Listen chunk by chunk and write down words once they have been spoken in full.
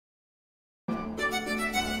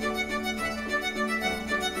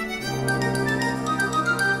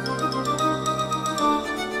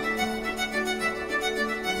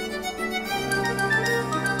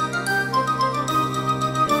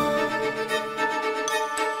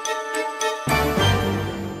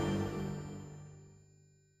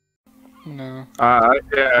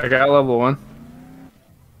Yeah, I got level 1.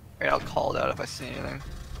 Wait, I'll call it out if I see anything.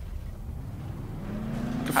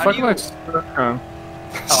 The How fuck do am I you- stuck on?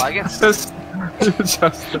 Oh, I guess. Justin.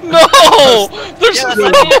 No! There's Yeah,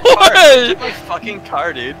 no that's not car. way! It's my fucking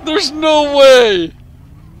car, dude. There's no way!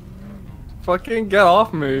 Fucking get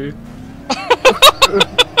off me.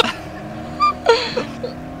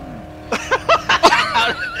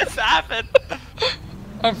 How did this happen?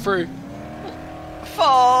 I'm free.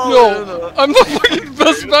 Fall. Yo, I'm the fucking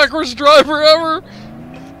best backwards driver ever!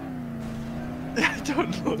 I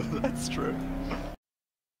don't know if that's true.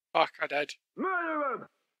 Fuck, I died.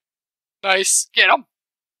 Nice. Get him!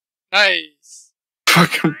 Nice.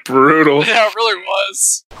 Fucking brutal. Yeah, it really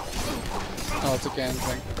was. Oh, it's a GAN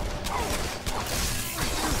thing.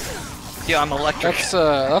 Yeah, I'm electric.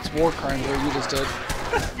 That's war crimes what you just did.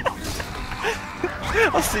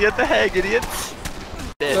 I'll see you at the Hague, idiots.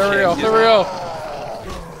 There we go, there we go.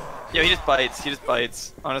 Yo, he just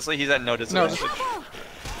bites, Honestly, he's at no disadvantage.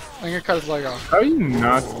 I'm gonna cut his leg off. How are you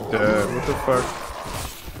not dead? What the fuck?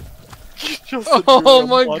 Oh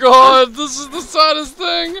my god, this is the saddest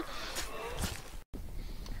thing!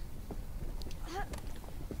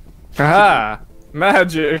 Haha!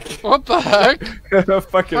 Magic! What the heck? A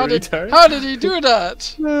fucking retard. How did he do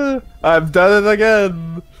that? I've done it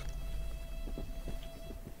again!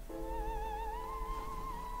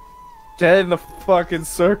 Get in the fucking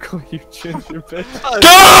circle, you ginger bitch.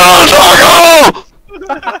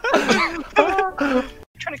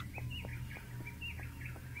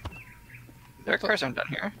 There are cars aren't down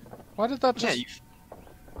here. Why did that just... Yeah,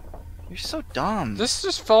 you're so dumb. This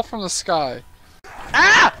just fell from the sky.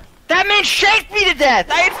 Ah! That man shanked me to death!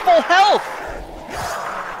 I had full health!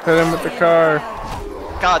 Hit him with the car.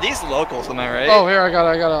 God, these locals, am I right? Oh, here, I got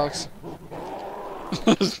Alex.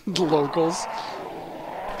 The locals.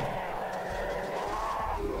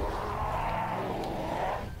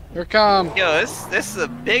 Here come. Yo, this is a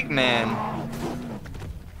big man.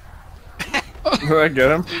 Did I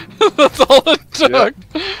get him? That's all it took.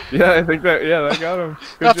 Yeah, I think that got him. Good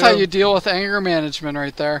That's job. how you deal with anger management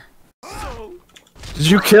right there. Did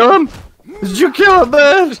you kill him? Did you kill him,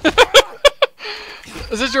 man?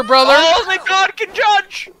 Is this your brother? Oh my god, can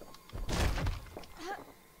judge!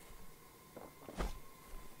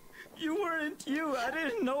 You weren't you. I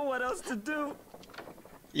didn't know what else to do.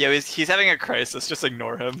 Yo, he's having a crisis, just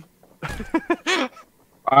ignore him.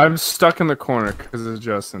 I'm stuck in the corner because of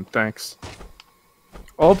Justin. Thanks.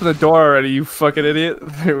 Open the door already, you fucking idiot.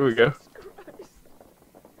 There we go.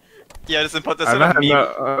 Yeah, Justin, put this I've in a had meme.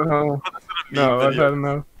 no, no, I've video. had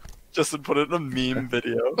no. Justin, put it in a meme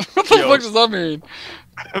video. What the fuck does that mean?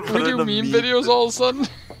 Put We it do in a meme videos all of a sudden?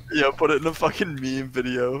 Yeah, put it in a fucking meme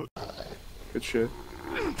video. Good shit.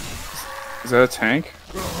 Is that a tank?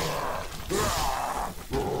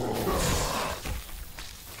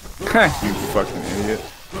 You fucking idiot.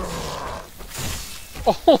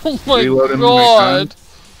 Oh my Reload him to god! make time.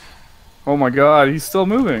 Oh my god, he's still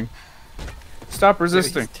moving. Stop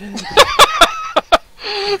resisting.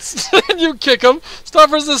 You kick him!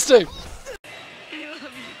 Stop resisting!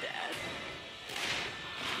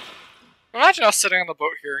 Imagine us sitting on the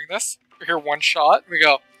boat hearing this. We hear one shot, we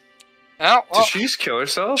go, oh, well, Did she just kill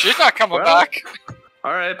herself? she's not coming Well, back.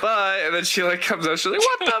 Alright, bye. And then she like comes out, she's like,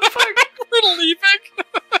 what the fuck? We're leaving.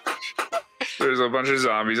 There's a bunch of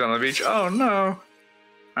zombies on the beach. Oh no.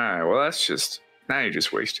 Alright, well that's just... Now you're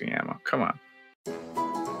just wasting ammo. Come on.